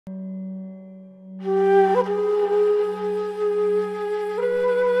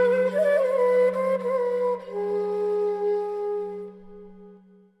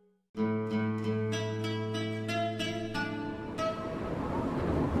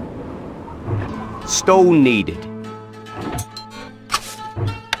Stone needed.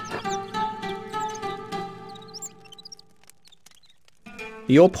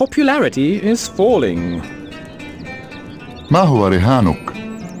 Your popularity is falling. ما هو رهانك؟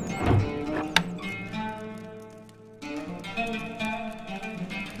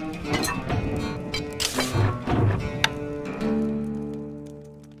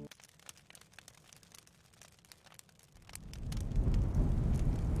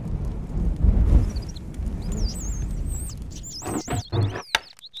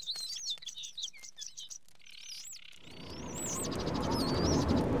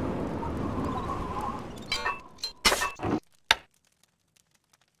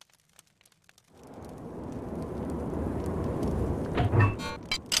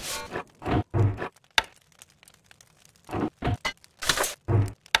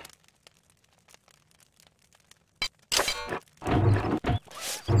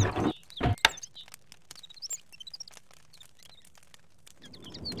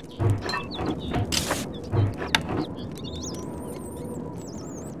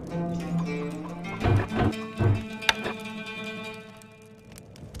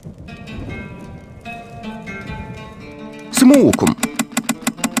 سموكم.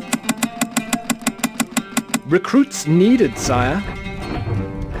 Recruits needed, sire.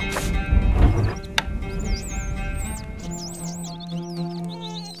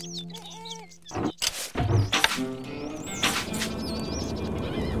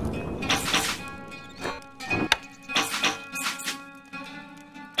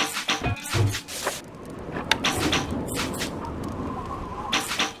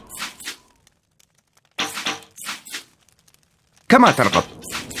 كما ترغب.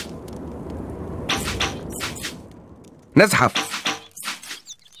 نزحف.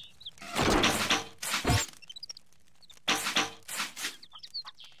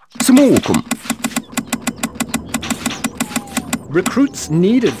 سموكم. Recruits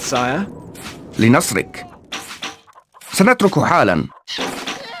needed, sire. لنصرك. سنترك حالا.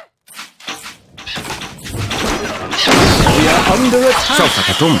 We are under attack. سوف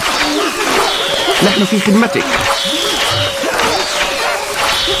تتم. نحن في خدمتك.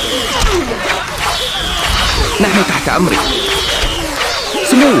 نحن تحت أمرك.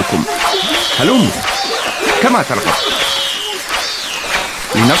 سموكم. هلم. كما ترغب.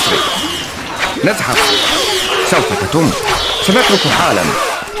 لنصرك. نزحف. سوف تتم. سنترك حالا.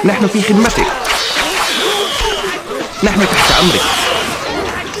 نحن في خدمتك. نحن تحت أمرك.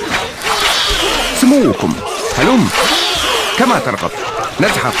 سموكم. هلم. كما ترغب.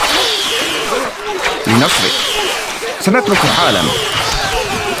 نزحف. لنصرك. سنترك حالا.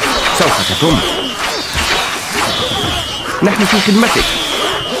 سوف تتم. نحن في خدمتك.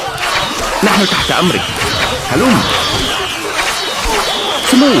 نحن تحت أمرك. هلم.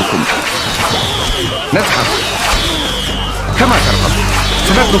 سموكم. نزحف. كما ترغب.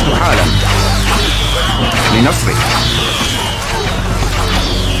 سنترك حالا. لنصرك.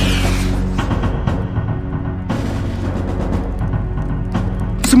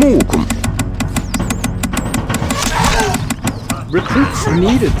 سموكم. Recruits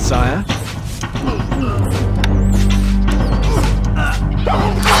needed, sire.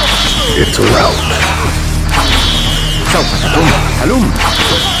 It's a rout. سوف تتم. هلم.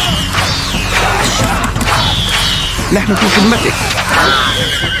 نحن في خدمتك.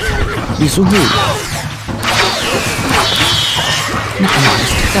 بسهولة. نحن على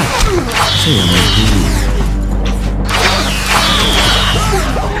استعداد. سيموتون.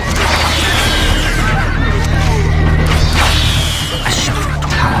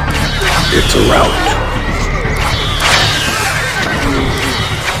 It's a rout.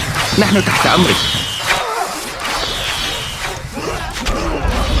 نحن تحت أمرك.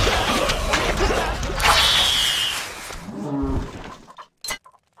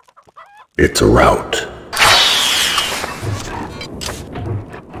 It's a rout.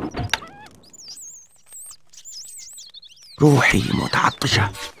 روحي متعطشة.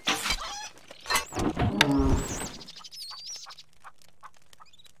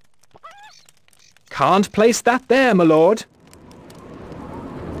 Can't place that there, my lord.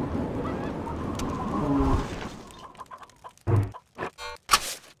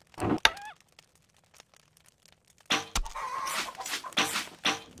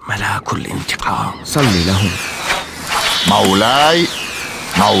 ملاك الانتقام. صلي لهم. مولاي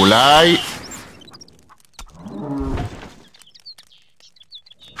مولاي.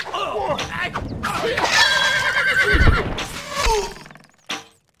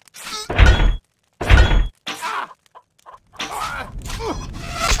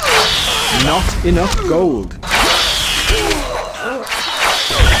 Not enough gold.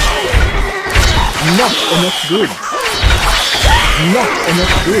 Not enough goods. Not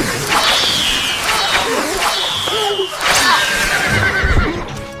enough goods.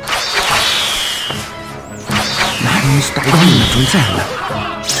 نحن مستعدون سهلة.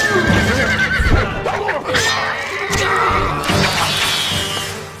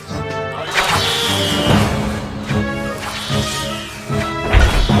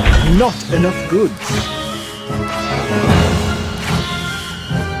 Not enough goods.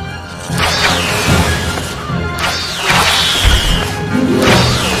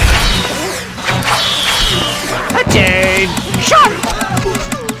 Atum! Shot!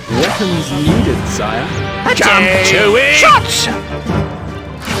 Weapons needed, sire. Jump to it! Shots!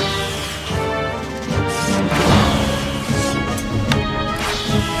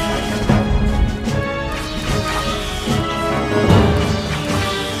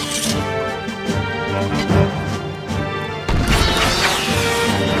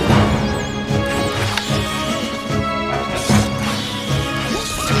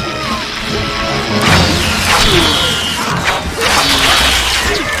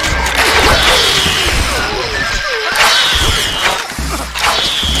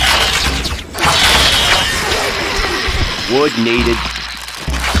 Wood needed.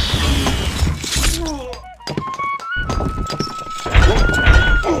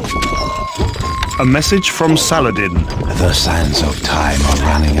 A message from Saladin. The sands of time are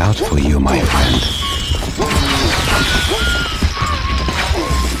running out for you, my friend.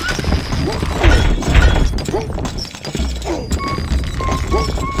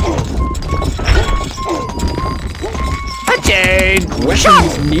 Atum!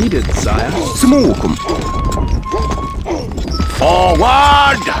 Weapons needed, sire. سموكم.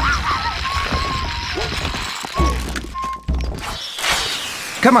 Forward!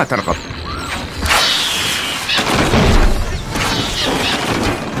 كما ترغب.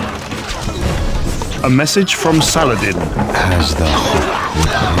 A message from Saladin. As the hawk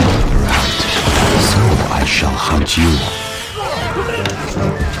would hunt the rabbit, so I shall hunt you.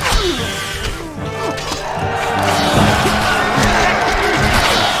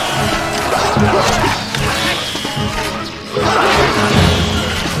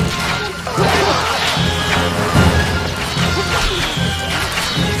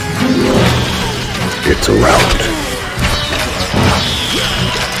 It's a rout.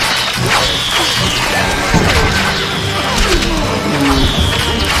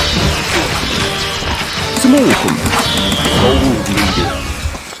 سموكم. Gold needed.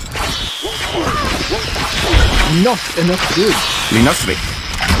 Not enough goods. لنصرك.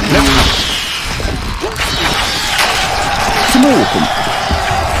 نذهب. سموكم.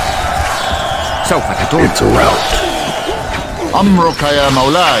 سوف تتوب. It's a rout. أمرك يا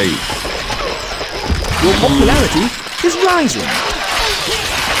مولاي. Your popularity is rising.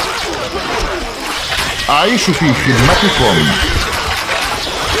 أعيش في خدمتكم.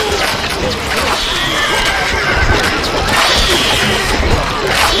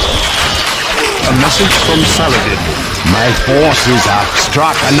 A message from Saladin. My forces have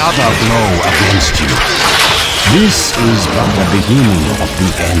struck another blow against you. This is but the beginning of the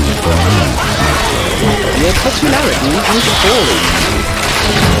end for me. Your popularity is falling.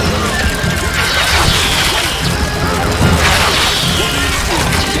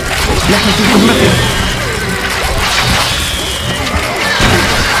 نحن في خدمتك.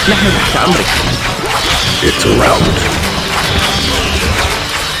 نحن تحت أمرك. It's a rout.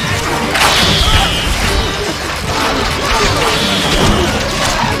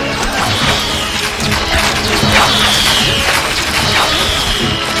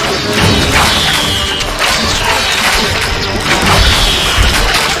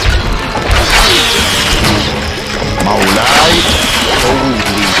 مولاي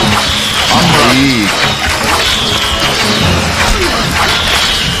قولي أمري.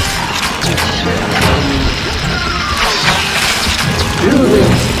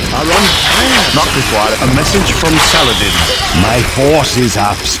 Buildings are on fire. Not required. A message from Saladin. My forces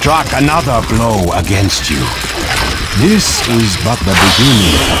have struck another blow against you. This is but the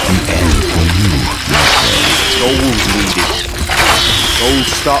beginning of the end for you, my friend. Gold needed. Gold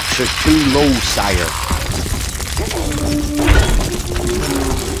stocks are too low, sire.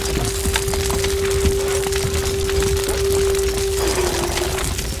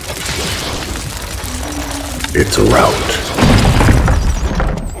 It's a rout.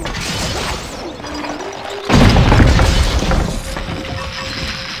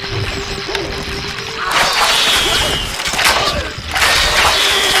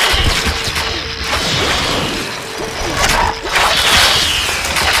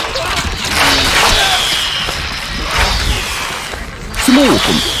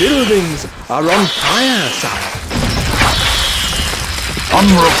 سموكم. Buildings are on fire, sire.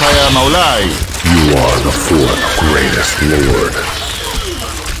 أمرك يا مولاي. You are the fourth greatest lord.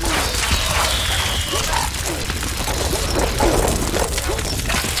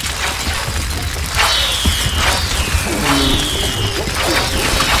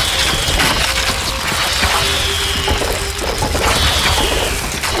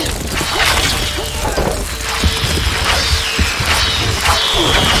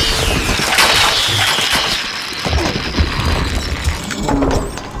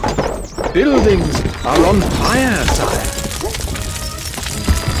 Buildings are on fire, sire.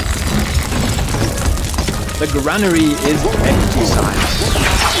 The granary is empty, sire.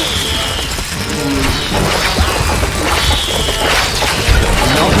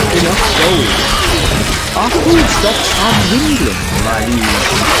 Not enough gold. Our food stocks are dwindling, my liege.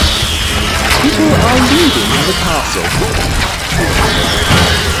 People are leaving the castle.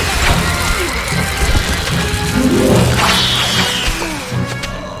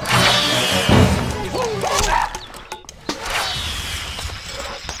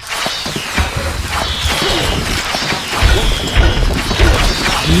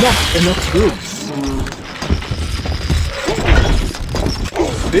 Not enough goods.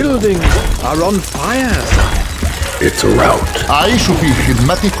 Buildings are on fire, sire. It's a rout. أعيش في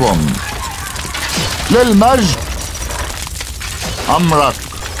خدمتكم. للمجد. أمرك.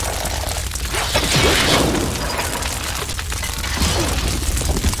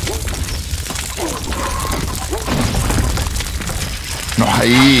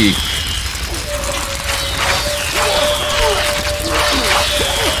 نحييك.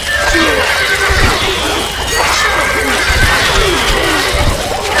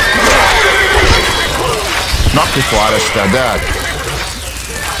 نقف على استعداد.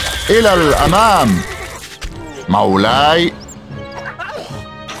 إلى الأمام مولاي.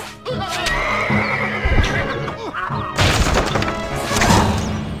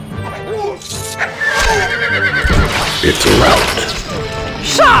 It's a rout.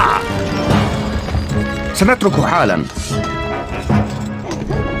 سنترك حالا.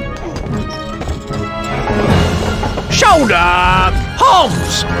 Shoulder!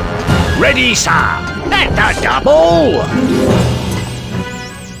 Hogs! Ready, sir! Let the double!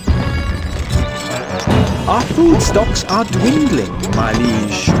 Our food stocks are dwindling, my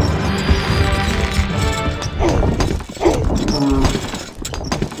liege.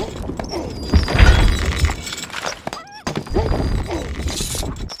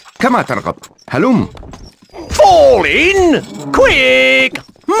 كما ترغب. هلم. Fall in! Quick!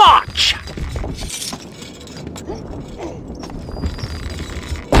 March!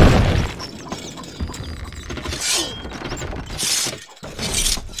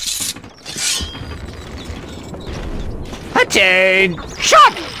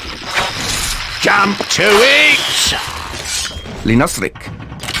 Attention! Jump to it! لنصرك.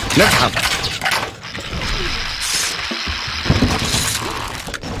 نذهب.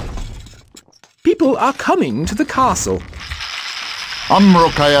 People are coming to the castle.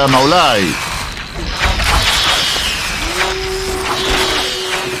 أمرك يا مولاي.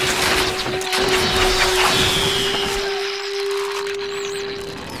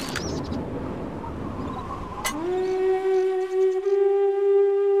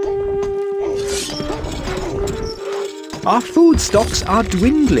 Our food stocks are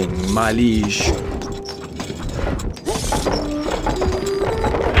dwindling, my liege.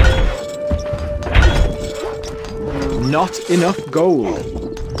 Not enough gold.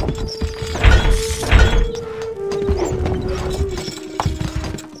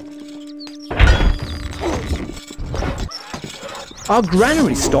 Our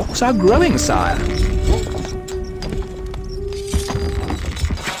granary stocks are growing, sire.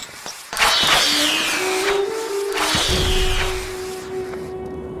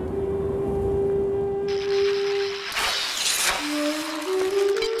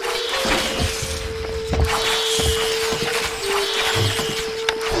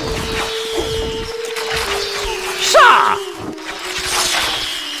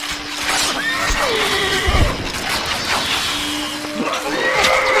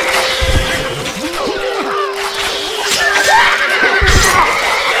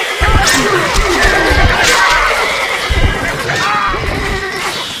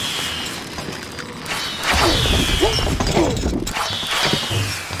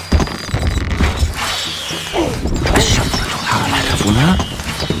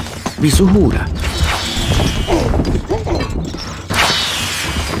 بسهولة.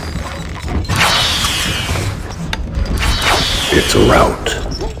 It's a rout.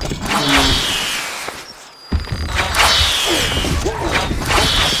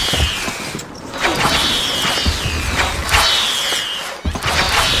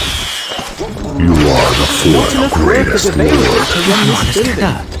 Not enough work is available to run this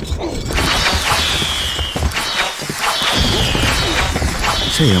building.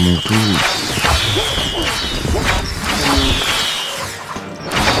 سيموتون.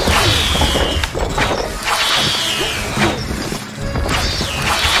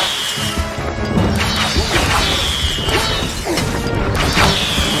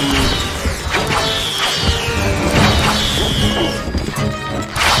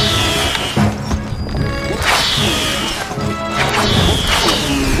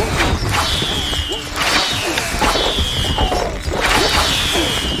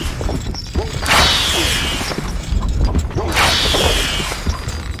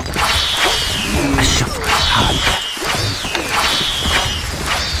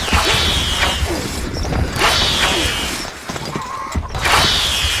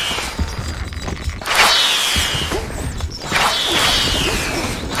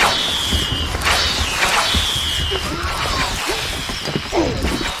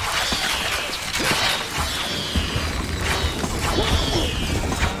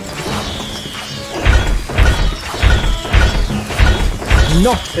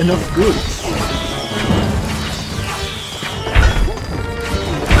 Not enough goods.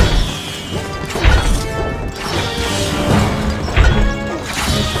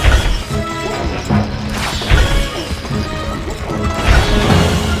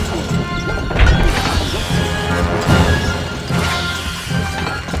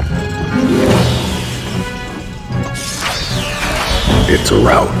 It's a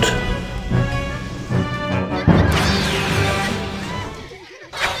rout.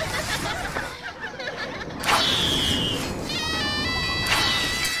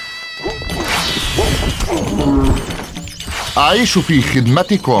 أعيش في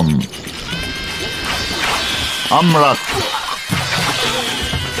خدمتكم. أمرك.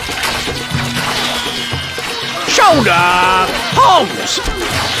 Shoulder! Hogs!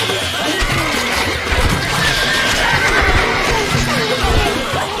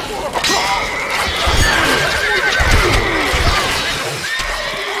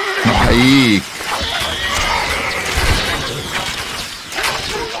 نحييك.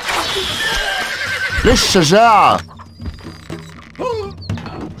 للشجاعة.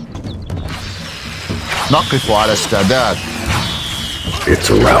 نقف على استعداد. It's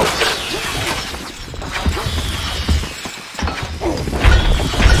a rout.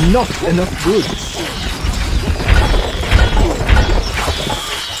 Not enough goods.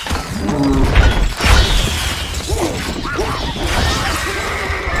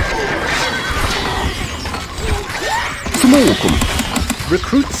 سموكم.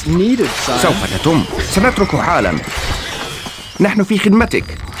 Recruits needed, sire. سوف تتم. سنترك حالا. نحن في خدمتك.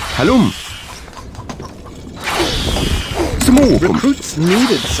 هلم. سموكم. Recruits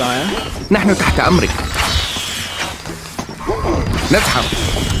needed, sire. نحن تحت أمرك. نذهب.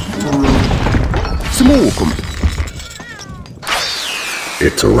 سموكم.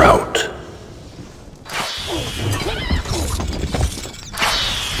 It's a rout.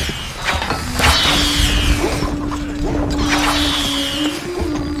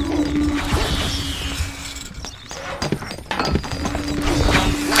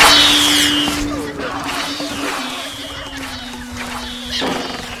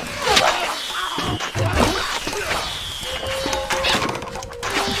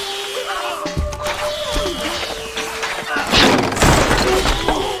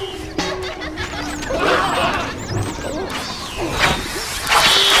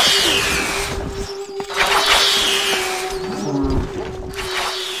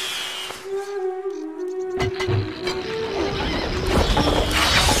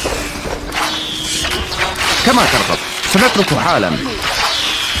 كما ترغب. سنترك حالا.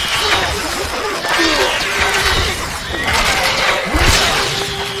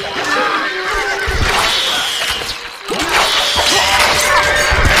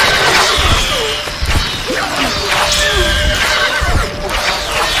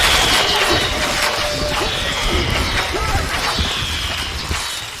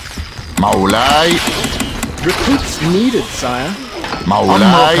 مولاي. Recruits needed, sire.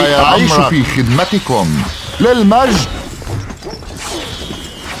 مولاي أعيش في خدمتكم. للمجد.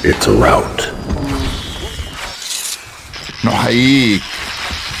 It's a rout. نحييك.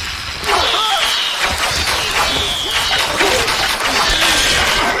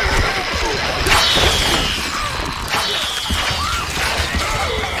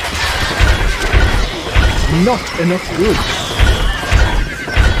 Not enough goods.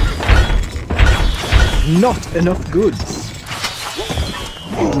 Not enough goods.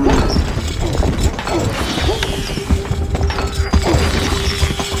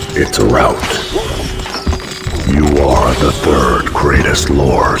 It's a rout. You are the third greatest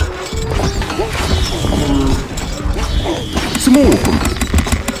lord. سموكم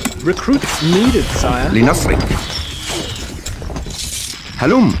Recruits needed, sire. لنصرك.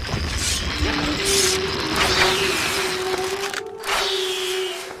 هلم.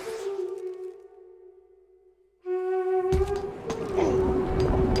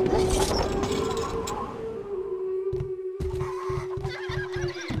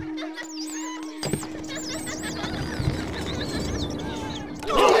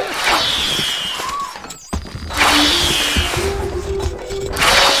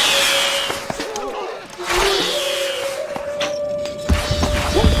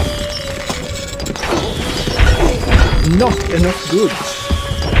 Not enough goods.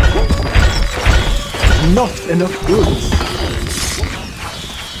 Not enough goods.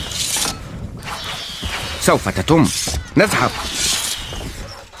 سوف تتم. نذهب.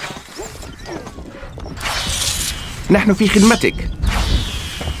 نحن في خدمتك.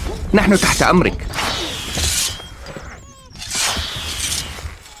 نحن تحت أمرك.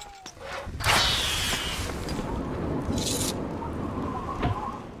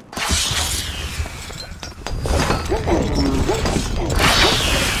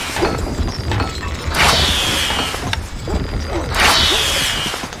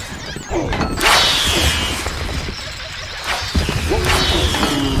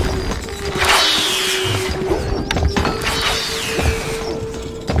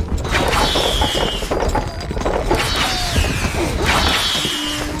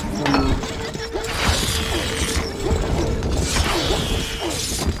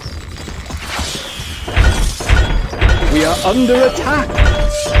 We are under attack.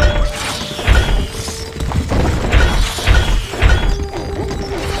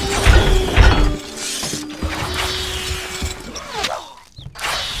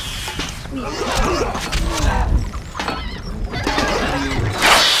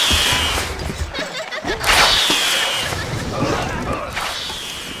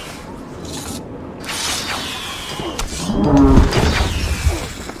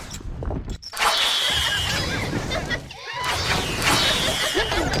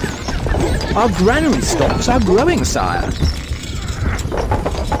 Our granary stocks are growing, sire.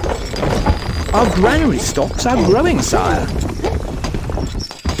 Our granary stocks are growing, sire.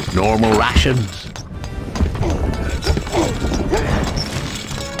 Normal rations.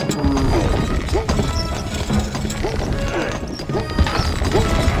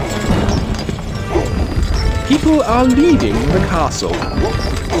 People are leaving the castle.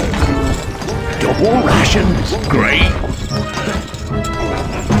 Double rations. Great.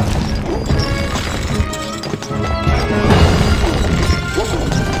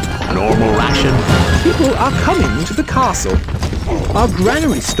 Normal ration. People are coming to the castle. Our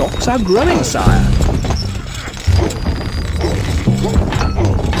granary stocks are growing, sire.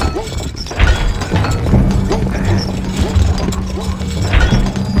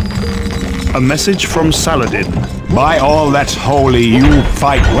 A message from Saladin. By all that's holy, you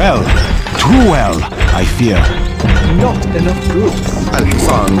fight well. Too well, I fear. Not enough goods.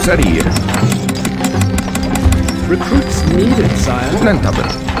 الحصان سريع. Recruits needed, sire. ننتظر.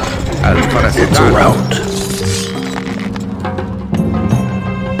 الفرس It's a تعلو. rout.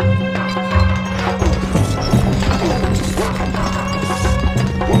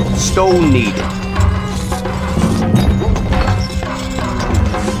 Stone needed.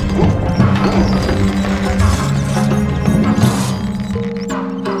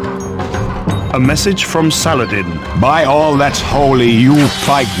 A message from Saladin. By all that's holy, you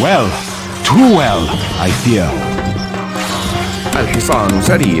fight well. Too well, I fear. الحصان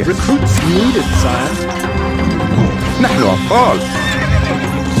سريع. Recruits needed, sire. نحن أبطال.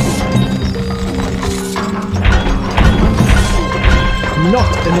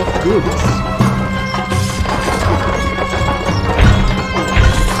 Not enough goods.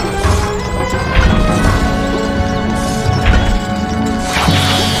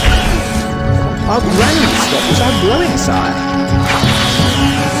 Our granary stocks are growing, sire.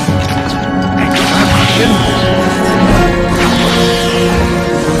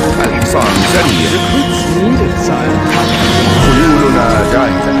 الحصان سريع. Recruits needed, sire. خيولنا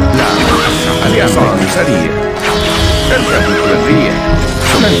جاهزة. لا. الحصان سريع. التفت للريح.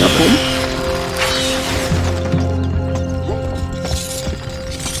 ننتظر.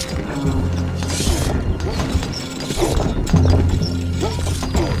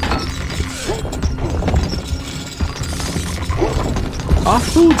 Our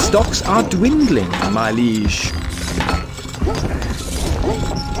food stocks are dwindling, my liege.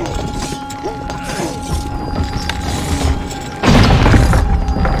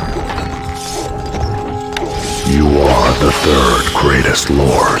 You the third greatest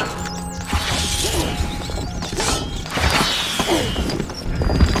lord.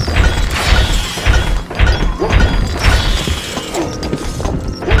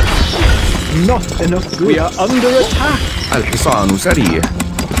 Not enough goods. We are under attack. الحصان سريع.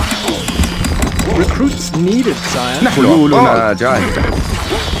 Recruits needed, sire. خيولنا جاهزة.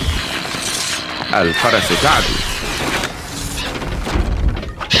 الفرس تعدو.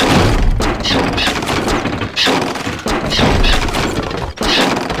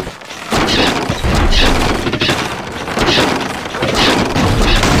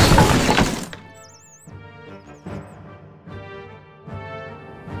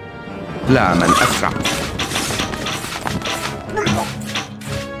 لا من أسرع.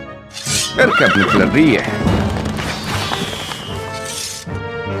 اركب مثل الريح.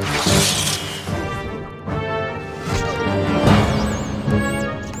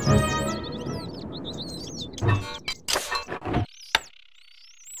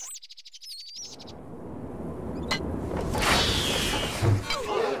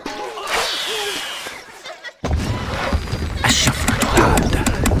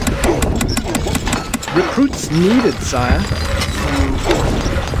 Recruits needed, sire.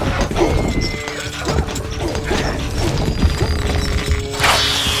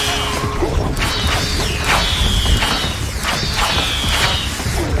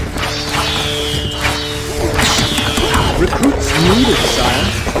 Recruits needed, sire.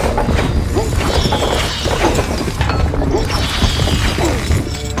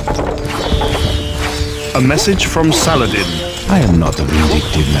 A message from Saladin. I am not a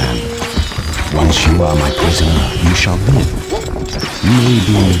vindictive man. Once you are my prisoner, you shall live.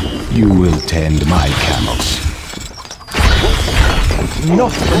 Maybe you will tend my camels.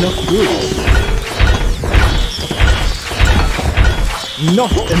 Not enough goods.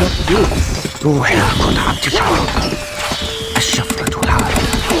 Not enough goods. روح إلى قطعة شراب. الشفرة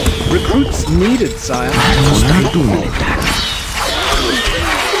العالية. Recruits needed, sire. مستعدون للتحدي.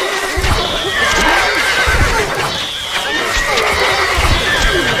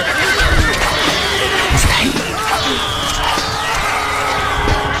 مستحيل.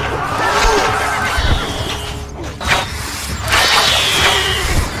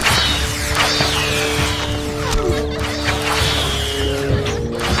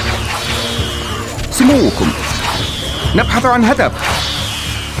 سموكم، نبحث عن هدف.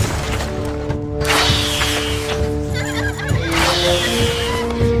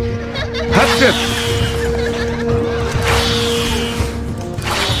 هدف.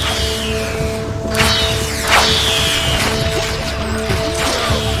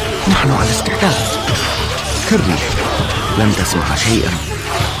 نحن على استعداد. كري، لن تسمع شيئا.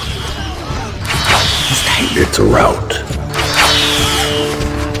 مستحيل. It's a rout.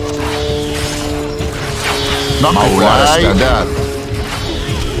 مولاي استعداد.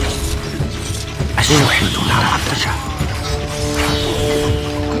 الشحنة العطشة.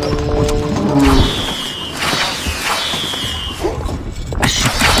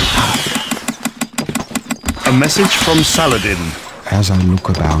 A message from Saladin. As I look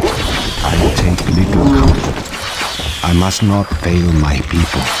about, I take little comfort. I must not fail my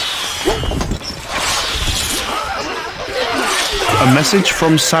people. A message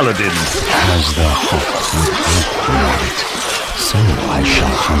from Saladin. As the hawk would hunt the rabbit, so I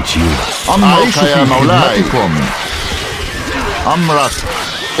shall hunt you. أمرك يا مولاي. أمرك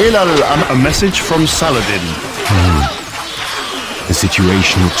إلى الأمر. A message from Saladin. The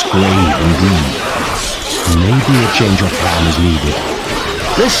situation looks grave indeed. Maybe a change of plan is needed.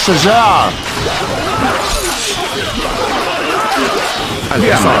 للشجاعة.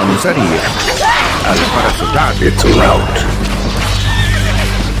 الحصان سريع. الفرس تعدو. It's a rout.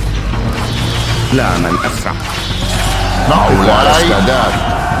 لا من أسرع. مولاي. استعداد.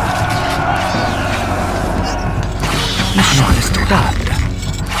 نحن على استعداد.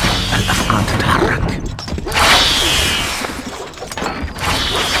 الأفغان تتحرك.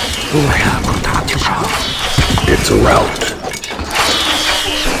 روح إلى قطعة شراب. It's a rout.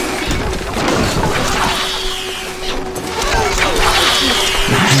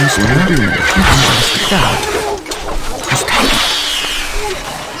 نحن مستعدون. نحن على استعداد. مستحيل.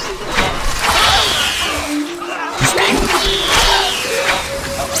 مستحيل.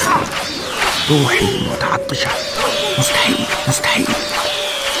 روحي متعطشة. مستحيل. مستحيل.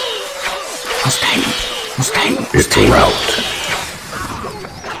 مستحيل. مستحيل. It's a rout.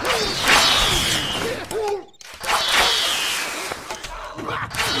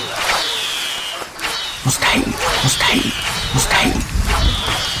 مستحيل. مستحيل. مستحيل.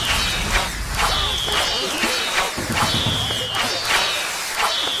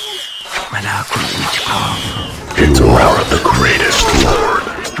 ملاك الانتقام. You are the greatest lord.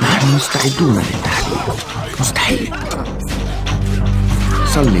 نحن مستعدون للتحديد. مستحيل.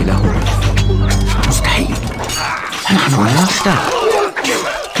 صلي له. مستحيل. نحن لا نحتاج.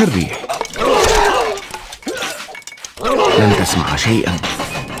 كالريح. لن تسمع شيئا.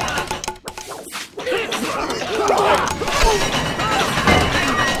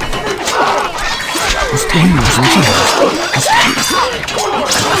 مستحيل مستحيل.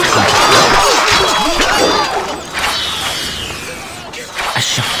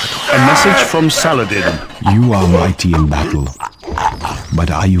 A message from Saladin. You are mighty in battle, but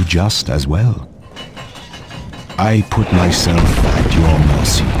are you just as well? I put myself at your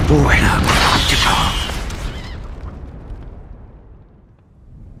mercy.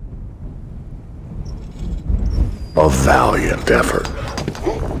 A valiant effort.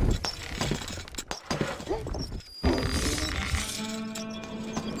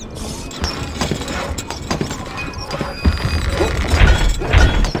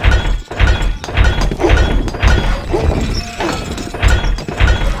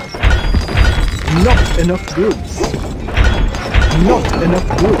 Not enough goods. Not enough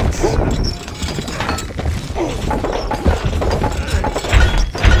goods.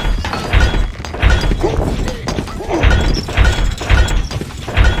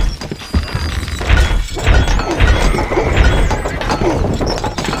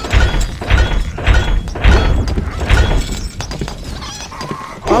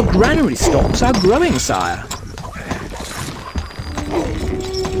 Our granary stocks are growing, sire.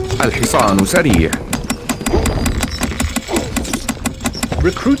 الحصان سريع.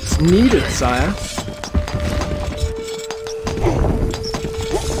 Recruits needed, sire.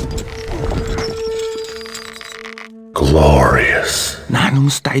 Glorious. نحن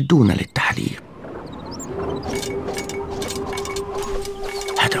مستعدون للتحليق.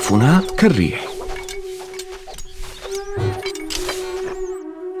 هدفنا كالريح.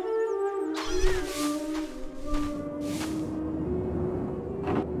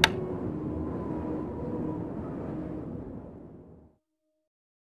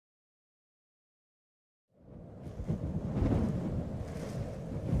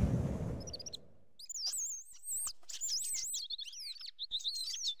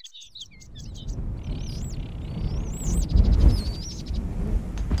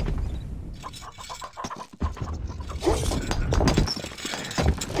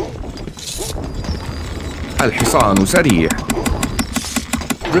 الحصان سريع.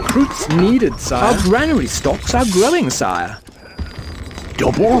 Recruits needed, sire. Our granary stocks are growing, sire.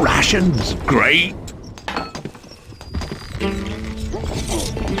 Double rations, great.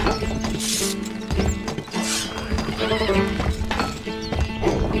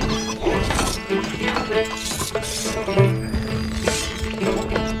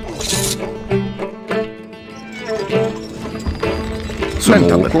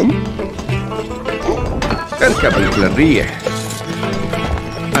 ننتظركم. اركبوا مثل الريح.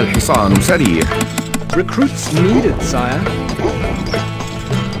 الحصان سريع. Recruits needed, sire.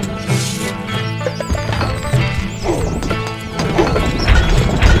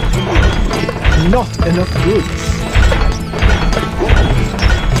 Not enough goods.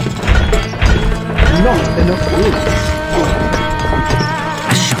 Not enough goods.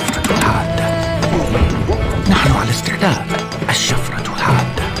 الشفرة حادة. نحن على استعداد. الشفرة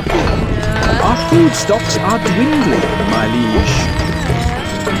حادة. Our food stocks are dwindling, my liege.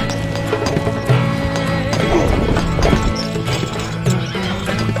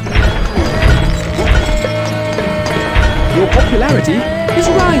 Your popularity is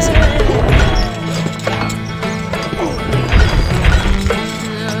rising.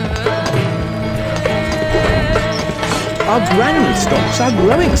 Our granary stocks are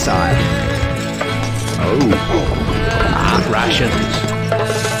growing, sire. Oh, hard rations.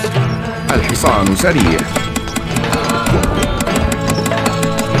 الحصان سريع.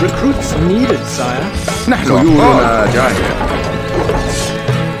 Recruits needed, sire. نحن خيولنا جاهزة.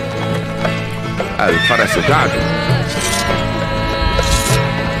 الفرس تعدو.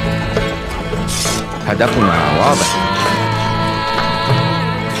 هدفنا واضح.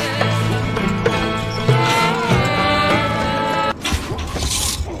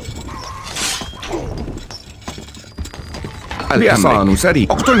 الحصان سريع.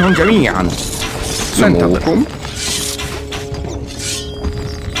 اقتلهم جميعا. ننتظركم.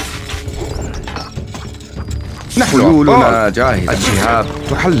 نحن خيولنا جاهزة. الجهاد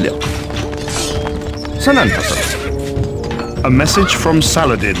تحلق. سننتصر. A message from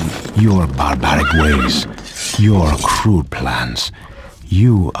Saladin. Your barbaric ways, your crude plans.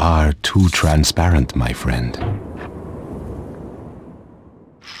 You are too transparent, my friend.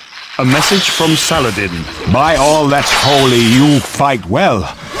 A message from Saladin. By all that's holy, you fight well.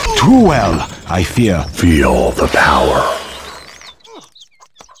 Too well, I fear. Feel the power.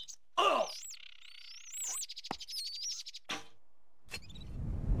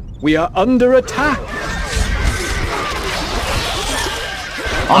 We are under attack.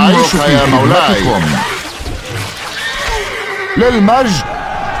 أمرك يا مولاي. للمجد.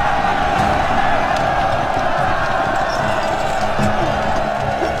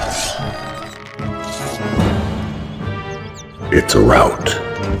 It's a rout.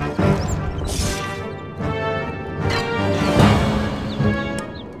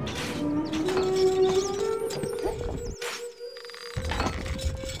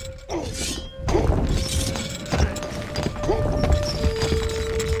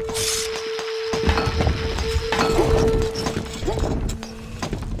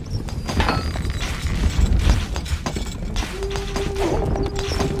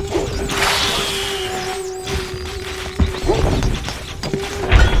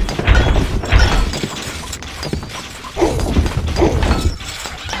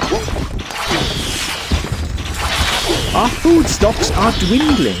 Our food stocks are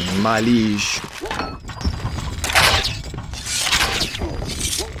dwindling, my liege.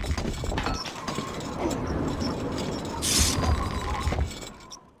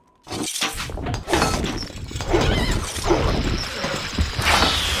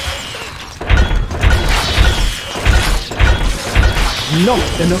 Not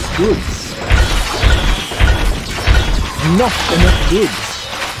enough goods. Not enough goods.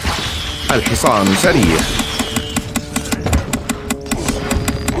 الحصان سريع.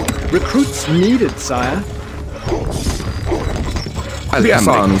 Recruits needed, sire.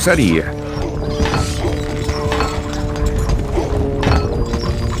 الحصان سريع.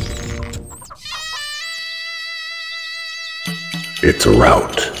 It's a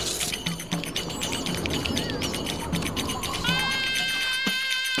rout.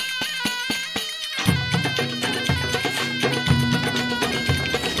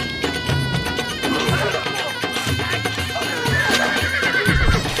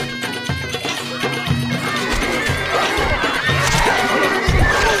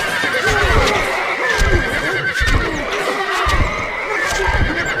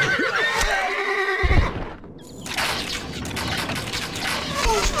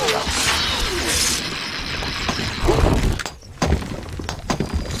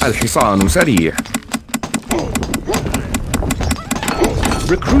 الحصان سريع.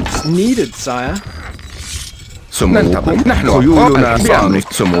 Recruits needed, sire. سموكم. نحن خيولنا حصان.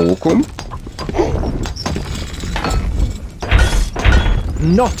 سموكم.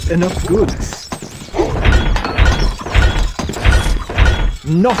 Not enough goods.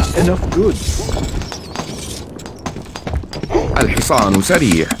 Not enough goods. الحصان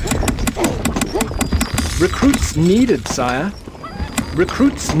سريع. Recruits needed, sire.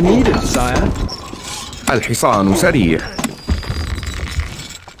 Recruits needed, sire. الحصان سريع.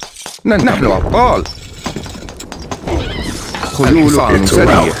 نحن أبطال. الحصان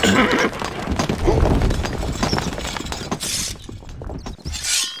سريع.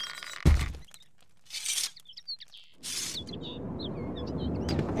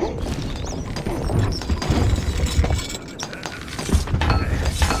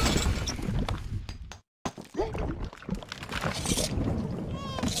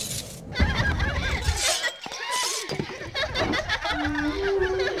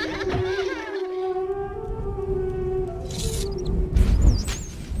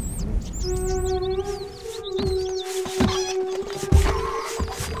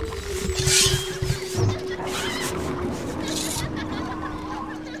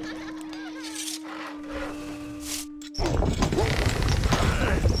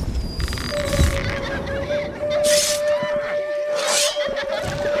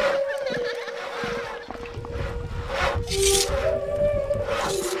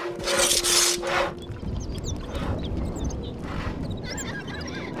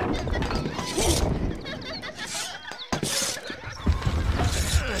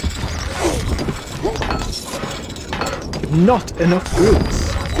 Not enough goods.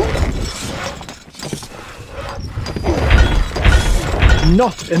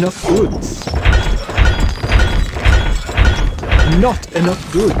 Not enough goods. Not enough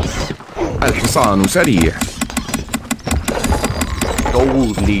goods. الحصان سريع.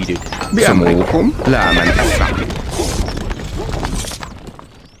 Gold needed. بأمركم. لا من أسرع.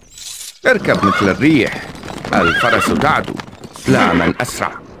 اركب مثل الريح. الفرس تعدو. لا من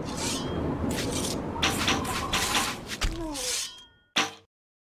أسرع.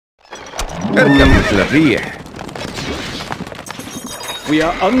 اركب مثل الريح. We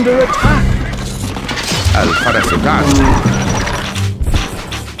are under attack. الفرس تعدو.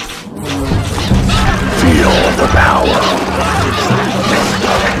 Feel the power.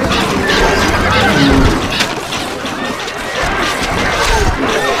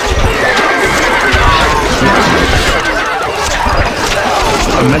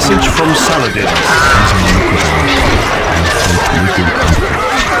 A message from Saladin. I hope you feel comfort.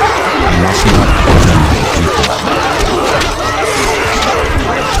 I must not bother my people.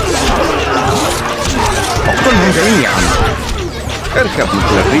 اقتلهم جميعا. اركب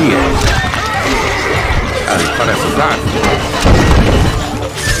مثل الريح. الفرس تعدو.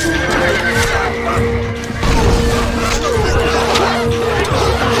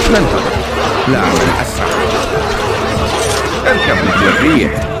 ننتظر. لا من أسرع. اركب مثل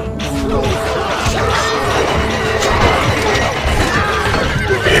الريح.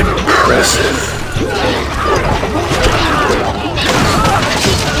 Impressive.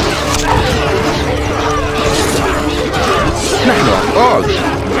 نحن أبطال.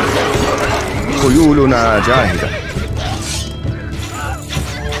 خيولنا جاهزة.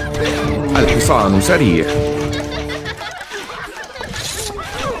 الحصان سريع.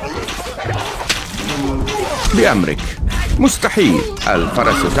 بأمرك. مستحيل.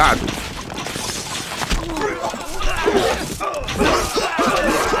 الفرس تعدو.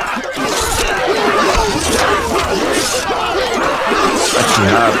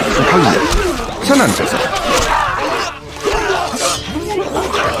 الشهاب تحلق. سننتصر.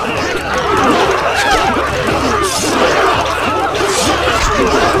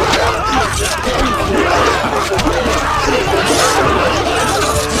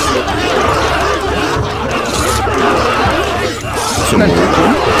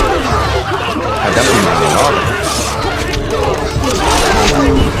 سموكم. هدفنا واضح.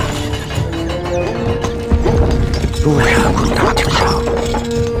 روحها مرتعشة.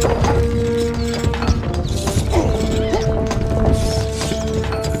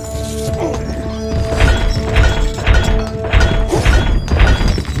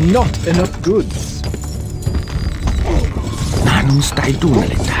 Not enough goods. نحن مستعدون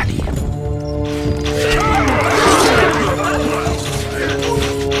للتحرير.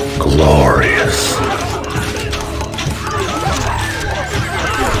 Glorious.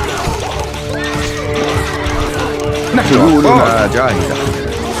 نحن أبطال. جاهزة.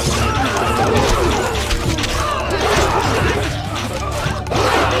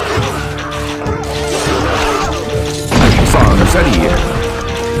 الحصان سريع.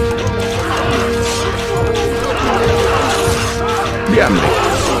 بأمرك.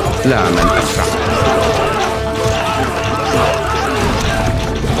 لا من أسرع.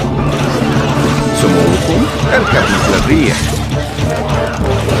 سموكم. اركب مثل الريح.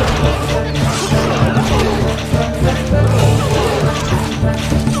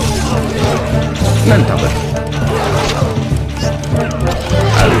 ننتظر.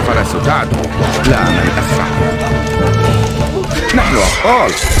 الفرس تعدو. لا من أسرع. نحن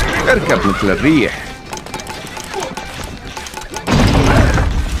أبطال. اركب مثل الريح.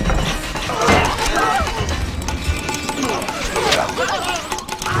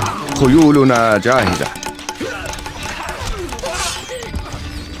 خيولنا جاهزة.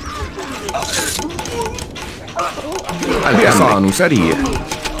 الحصان سريع.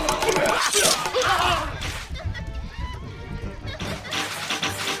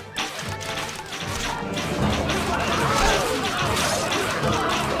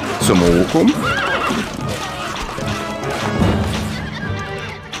 سموكم.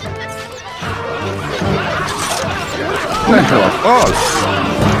 نحن أبطال.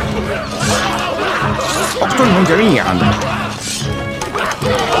 اقتلهم جميعا.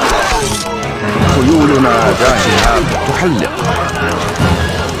 خيولنا جاهزة تحلق.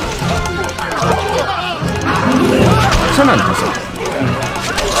 سننتصر.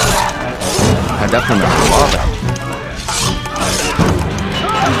 هدفنا واضح.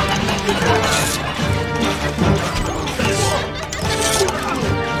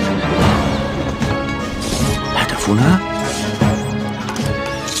 هدفنا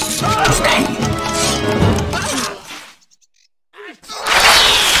مستحيل.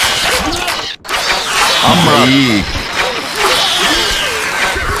 أمرك.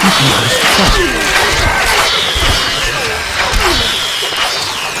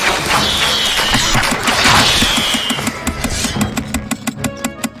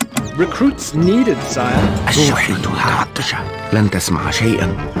 Recruits needed, sire. الشحنة متعطشة. لن تسمع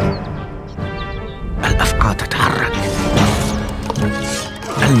شيئا. الأفعى تتحرك.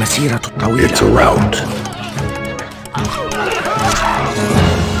 المسيرة الطويلة. It's a rout.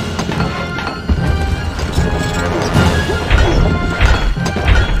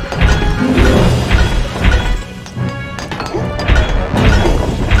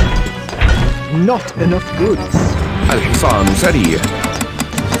 Not enough goods. الحصان سريع.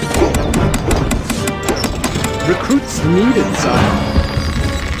 Recruits needed, sire.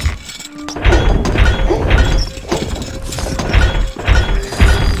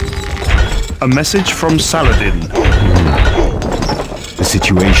 A message from Saladin. The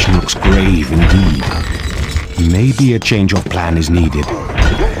situation looks grave indeed. Maybe a change of plan is needed.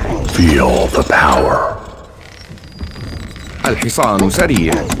 Feel the power. الحصان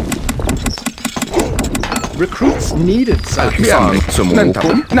سريع. Recruits needed, sire. الحصان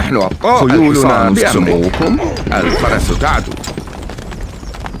سموكم. نحن أبطاء. خيولنا سموكم. الفرس تعدو.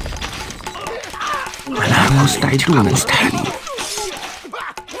 ونحن مستعدون للتحدي.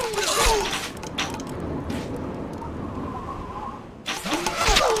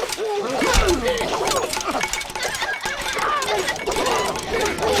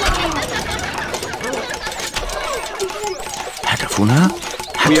 هدفنا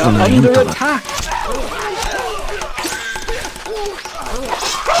We are حتما under ينتظر. attack.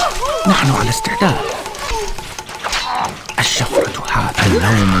 نحن على استعداد. الشفرة هذا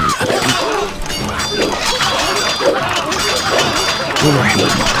النوم الأبدي.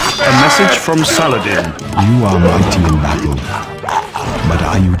 A message from Saladin. You are mighty in battle, but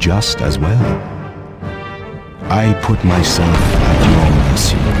are you just as well? I put myself at your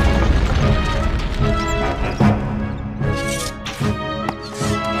mercy.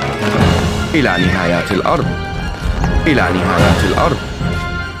 إلى نهايات الأرض. إلى نهايات الأرض.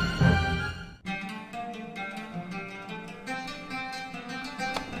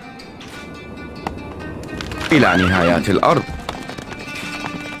 إلى نهايات الأرض.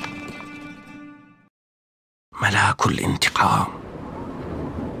 ملاك الانتقام.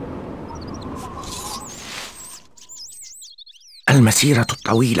 المسيرة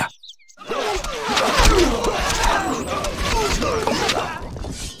الطويلة.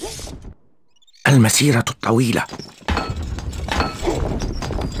 المسيرة الطويلة.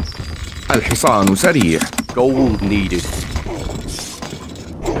 الحصان سريع. Gold needed.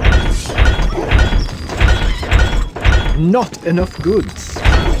 Not enough goods.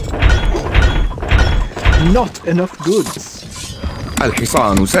 Not enough goods.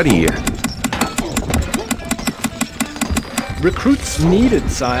 الحصان سريع. Recruits needed,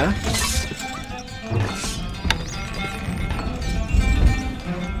 sire.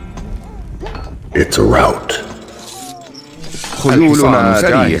 It's a rout. خيولنا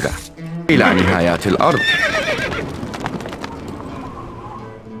جاهزة. إلى نهايات الأرض.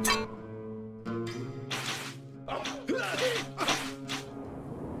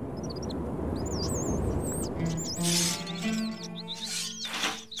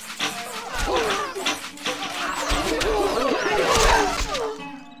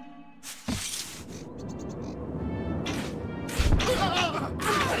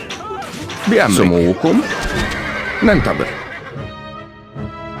 بأمرك. سموكم. ننتظر.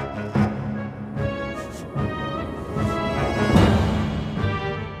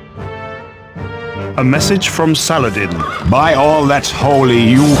 A message from Saladin. By all that's holy,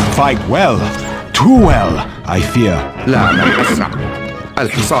 you fight well. Too well, I fear. لا من أسرع.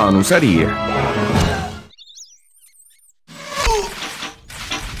 الحصان سريع.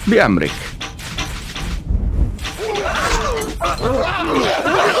 بأمرك.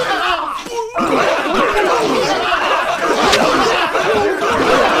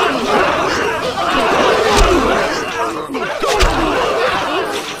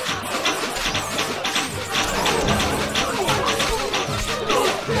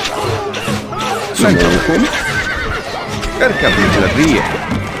 سموكم. اركب مثل الريح.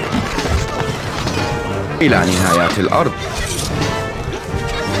 إلى نهايات الأرض.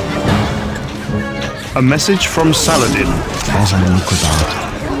 A message from Saladin. As I look about,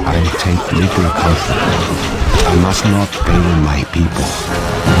 I take little comfort. I must not fail my people.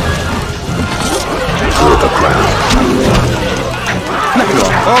 For the crown. نحن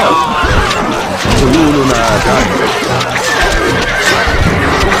أبطال. خيولنا جاهزة.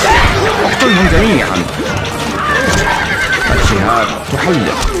 اقتلهم جميعا. الشهاب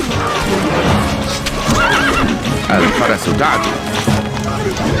تحلق. الفرس تعدو.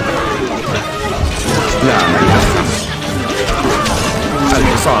 لا من يسلم.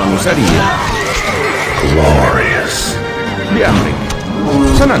 الحصان سريع. Glorious. بأمرك.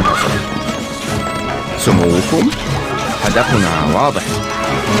 سننتصر. سموكم. هدفنا واضح.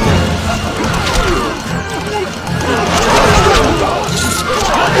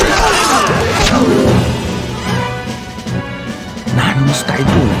 نحن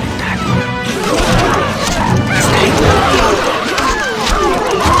مستعدون للتحدي.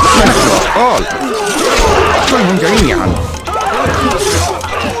 نحن أبطال. اقتلهم جميعا.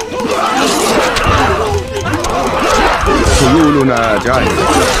 خيولنا جاهزة.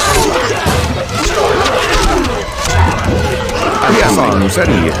 الحصان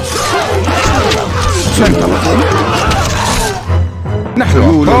سريع. سنتظر. نحن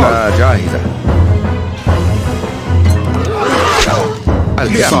خيولنا جاهزة.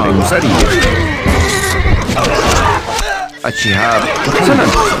 الحصان سريع. الشهاب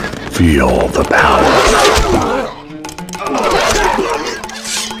سننتصر. Feel the power.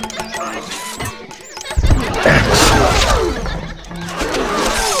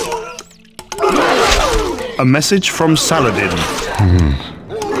 A message from Saladin.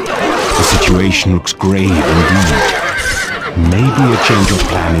 The situation looks grave indeed. Maybe a change of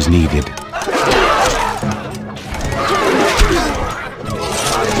plan is needed.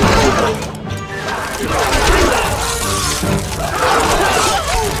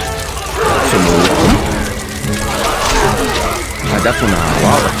 هدفنا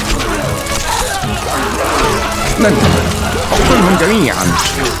واضح. نقتلهم جميعا.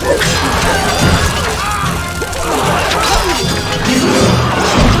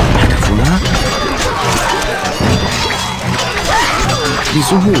 هدفنا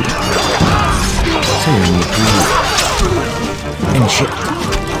بسهولة سيموتون إن شئت.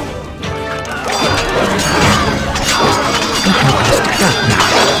 نحن على استعداد.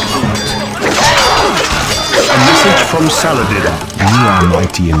 A message from Saladin. You are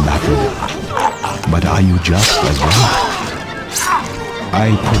mighty in battle, but are you just as well? I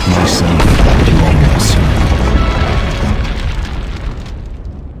put myself at your mercy.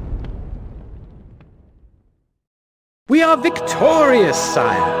 We are victorious,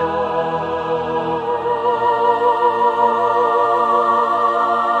 sire.